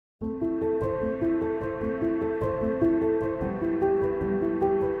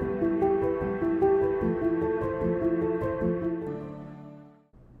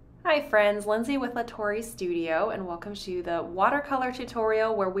Hi friends, Lindsay with Latori Studio, and welcome to the watercolor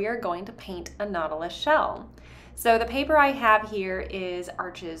tutorial where we are going to paint a Nautilus shell. So the paper I have here is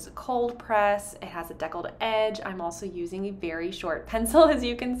Arches Cold Press. It has a deckled edge. I'm also using a very short pencil, as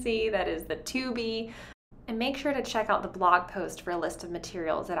you can see, that is the 2B. And make sure to check out the blog post for a list of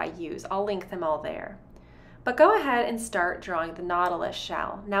materials that I use. I'll link them all there. But go ahead and start drawing the Nautilus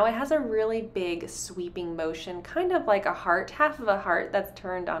shell. Now it has a really big sweeping motion, kind of like a heart, half of a heart that's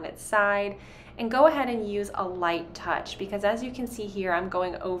turned on its side. And go ahead and use a light touch, because as you can see here, I'm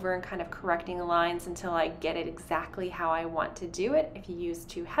going over and kind of correcting the lines until I get it exactly how I want to do it. If you use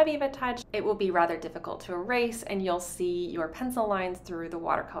too heavy of a touch, it will be rather difficult to erase and you'll see your pencil lines through the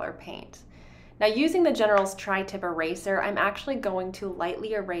watercolor paint. Now, using the General's tri-tip eraser, I'm actually going to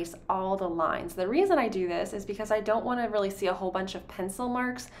lightly erase all the lines. The reason I do this is because I don't want to really see a whole bunch of pencil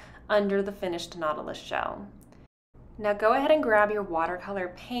marks under the finished Nautilus shell. Now go ahead and grab your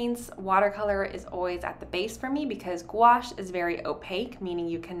watercolor paints. Watercolor is always at the base for me because gouache is very opaque, meaning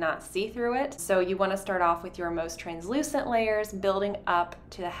you cannot see through it. So you want to start off with your most translucent layers, building up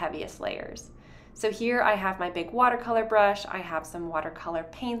to the heaviest layers. So here I have my big watercolor brush. I have some watercolor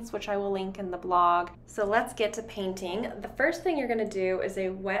paints, which I will link in the blog. So let's get to painting. The first thing you're going to do is a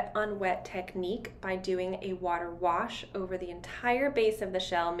wet on wet technique by doing a water wash over the entire base of the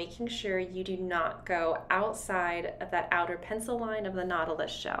shell, making sure you do not go outside of that outer pencil line of the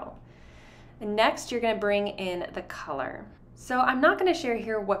Nautilus shell. And next you're going to bring in the color. So I'm not going to share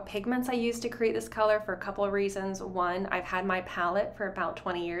here what pigments I use to create this color for a couple of reasons. One, I've had my palette for about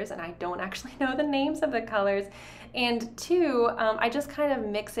 20 years and I don't actually know the names of the colors. And two, I just kind of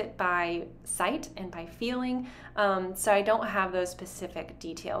mix it by sight and by feeling, so I don't have those specific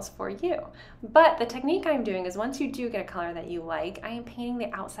details for you. But the technique I'm doing is once you do get a color that you like, I am painting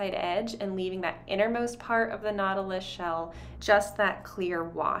the outside edge and leaving that innermost part of the Nautilus shell just that clear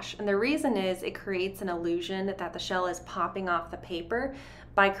wash. And the reason is it creates an illusion that the shell is popping off the paper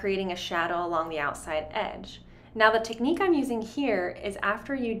by creating a shadow along the outside edge. Now the technique I'm using here is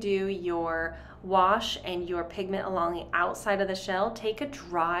after you do your wash and your pigment along the outside of the shell, take a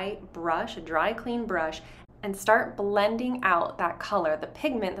dry brush, a dry clean brush, and start blending out that color, the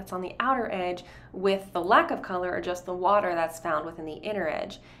pigment that's on the outer edge, with the lack of color or just the water that's found within the inner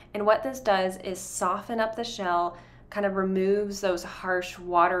edge. And what this does is soften up the shell, kind of removes those harsh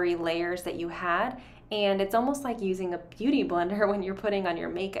watery layers that you had, and it's almost like using a beauty blender when you're putting on your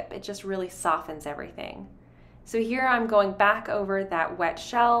makeup. It just really softens everything. So here I'm going back over that wet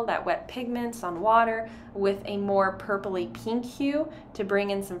shell, that wet pigments on water with a more purpley pink hue to bring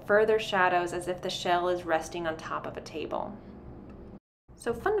in some further shadows as if the shell is resting on top of a table.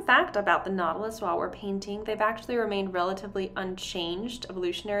 So fun fact about the Nautilus while we're painting, they've actually remained relatively unchanged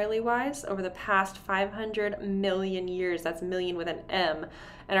evolutionarily wise over the past 500 million years, that's million with an M,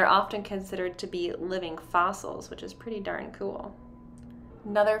 and are often considered to be living fossils, which is pretty darn cool.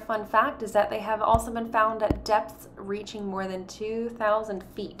 Another fun fact is that they have also been found at depths reaching more than 2,000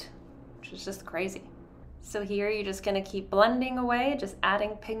 feet, which is just crazy. So here you're just going to keep blending away, just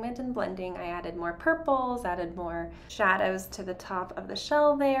adding pigment and blending. I added more purples, added more shadows to the top of the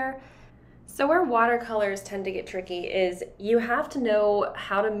shell there. So where watercolors tend to get tricky is you have to know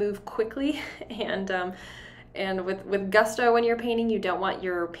how to move quickly and with gusto when you're painting. You don't want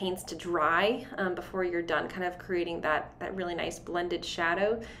your paints to dry before you're done kind of creating that really nice blended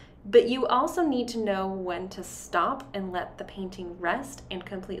shadow. But you also need to know when to stop and let the painting rest and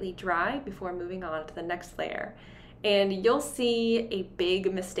completely dry before moving on to the next layer. And you'll see a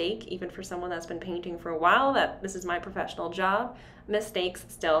big mistake, even for someone that's been painting for a while, that this is my professional job. Mistakes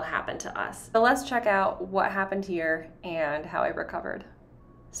still happen to us. So let's check out what happened here and how I recovered.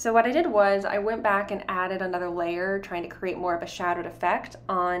 So what I did was I went back and added another layer, trying to create more of a shadowed effect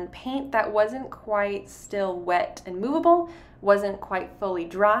on paint that wasn't quite still wet and movable, wasn't quite fully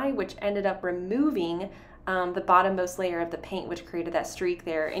dry, which ended up removing the bottommost layer of the paint, which created that streak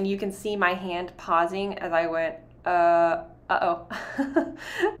there. And you can see my hand pausing as I went, uh-oh.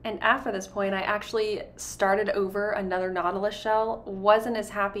 And after this point, I actually started over another Nautilus shell, wasn't as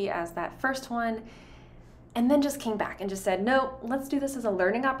happy as that first one, and then just came back and just said, no, let's do this as a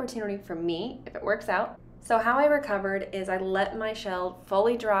learning opportunity for me, if it works out. So how I recovered is I let my shell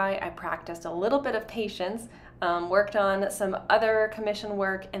fully dry. I practiced a little bit of patience, worked on some other commission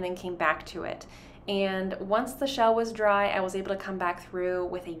work, and then came back to it. And once the shell was dry, I was able to come back through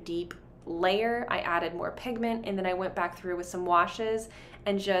with a deep layer. I added more pigment, and then I went back through with some washes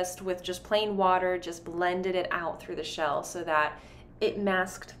and with just plain water, just blended it out through the shell so that it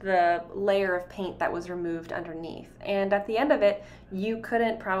masked the layer of paint that was removed underneath. And at the end of it, you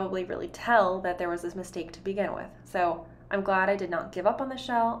couldn't probably really tell that there was this mistake to begin with. So I'm glad I did not give up on the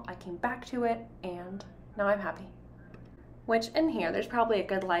shell. I came back to it and now I'm happy. Which in here, there's probably a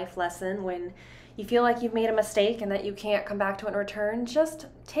good life lesson when you feel like you've made a mistake and that you can't come back to it in return. Just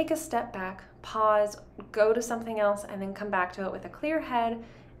take a step back, pause, go to something else, and then come back to it with a clear head,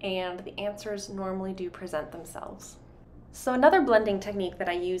 and the answers normally do present themselves. So another blending technique that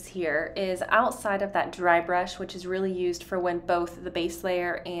I use here is outside of that dry brush, which is really used for when both the base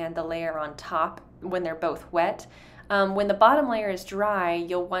layer and the layer on top, when they're both wet. When the bottom layer is dry,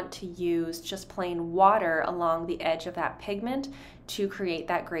 you'll want to use just plain water along the edge of that pigment to create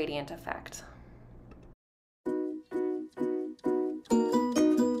that gradient effect.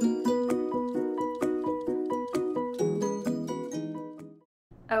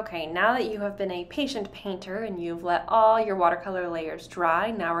 Okay, now that you have been a patient painter and you've let all your watercolor layers dry,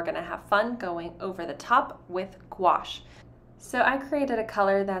 now we're gonna have fun going over the top with gouache. So I created a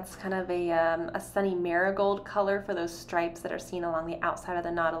color that's kind of a sunny marigold color for those stripes that are seen along the outside of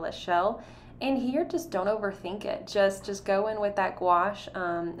the Nautilus shell. And here, just don't overthink it. Just go in with that gouache.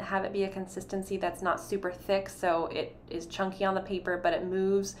 Have it be a consistency that's not super thick, so it is chunky on the paper, but it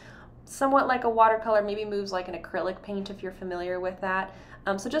moves somewhat like a watercolor, maybe moves like an acrylic paint if you're familiar with that.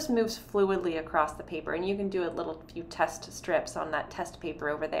 So just moves fluidly across the paper, and you can do a little few test strips on that test paper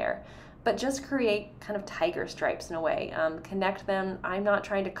over there. But just create kind of tiger stripes in a way. Connect them. I'm not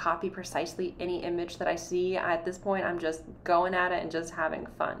trying to copy precisely any image that I see. At this point, I'm just going at it and just having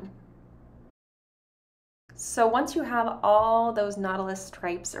fun. So once you have all those Nautilus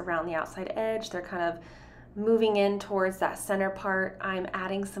stripes around the outside edge, they're kind of moving in towards that center part, I'm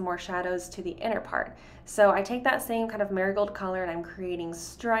adding some more shadows to the inner part. So I take that same kind of marigold color and I'm creating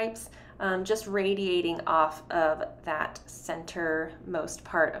stripes, just radiating off of that centermost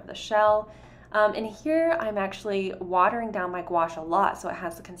part of the shell. And here I'm actually watering down my gouache a lot so it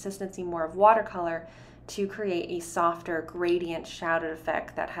has the consistency more of watercolor to create a softer gradient shadowed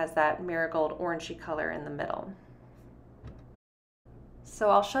effect that has that marigold orangey color in the middle. So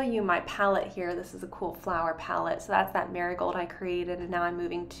I'll show you my palette here. This is a cool flower palette. So that's that marigold I created, and now I'm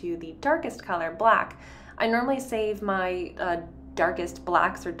moving to the darkest color, black. I normally save my darkest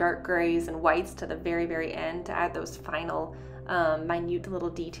blacks or dark grays and whites to the very, very end to add those final minute little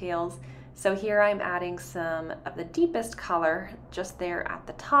details. So here I'm adding some of the deepest color just there at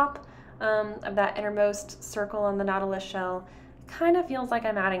the top of that innermost circle on the Nautilus shell. Kind of feels like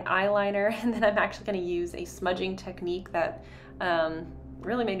I'm adding eyeliner, and then I'm actually going to use a smudging technique that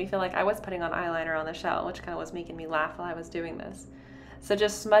really made me feel like I was putting on eyeliner on the shell, which kind of was making me laugh while I was doing this. So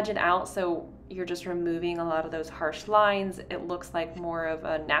just smudge it out so you're just removing a lot of those harsh lines. It looks like more of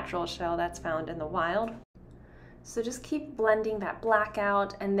a natural shell that's found in the wild. So just keep blending that black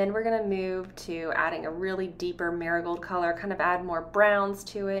out, and then we're gonna move to adding a really deeper marigold color, kind of add more browns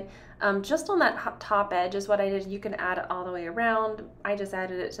to it. Just on that top edge is what I did. You can add it all the way around. I just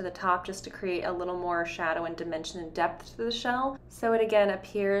added it to the top just to create a little more shadow and dimension and depth to the shell. So it again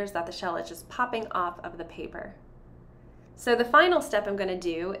appears that the shell is just popping off of the paper. So the final step I'm gonna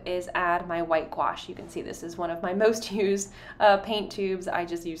do is add my white gouache. You can see this is one of my most used paint tubes. I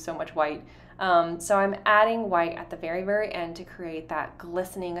just use so much white. So I'm adding white at the very, very end to create that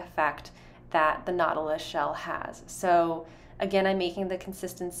glistening effect that the Nautilus shell has. So again, I'm making the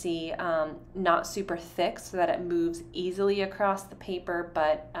consistency not super thick so that it moves easily across the paper,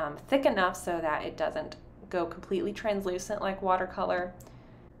 but thick enough so that it doesn't go completely translucent like watercolor,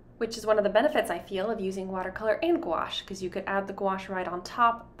 which is one of the benefits I feel of using watercolor and gouache, because you could add the gouache right on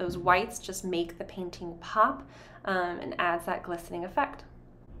top. Those whites just make the painting pop and adds that glistening effect.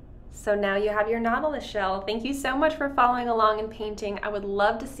 So now you have your Nautilus shell. Thank you so much for following along and painting. I would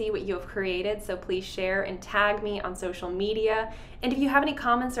love to see what you have created, so please share and tag me on social media. And if you have any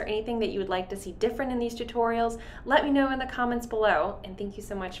comments or anything that you would like to see different in these tutorials, let me know in the comments below. And thank you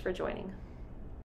so much for joining.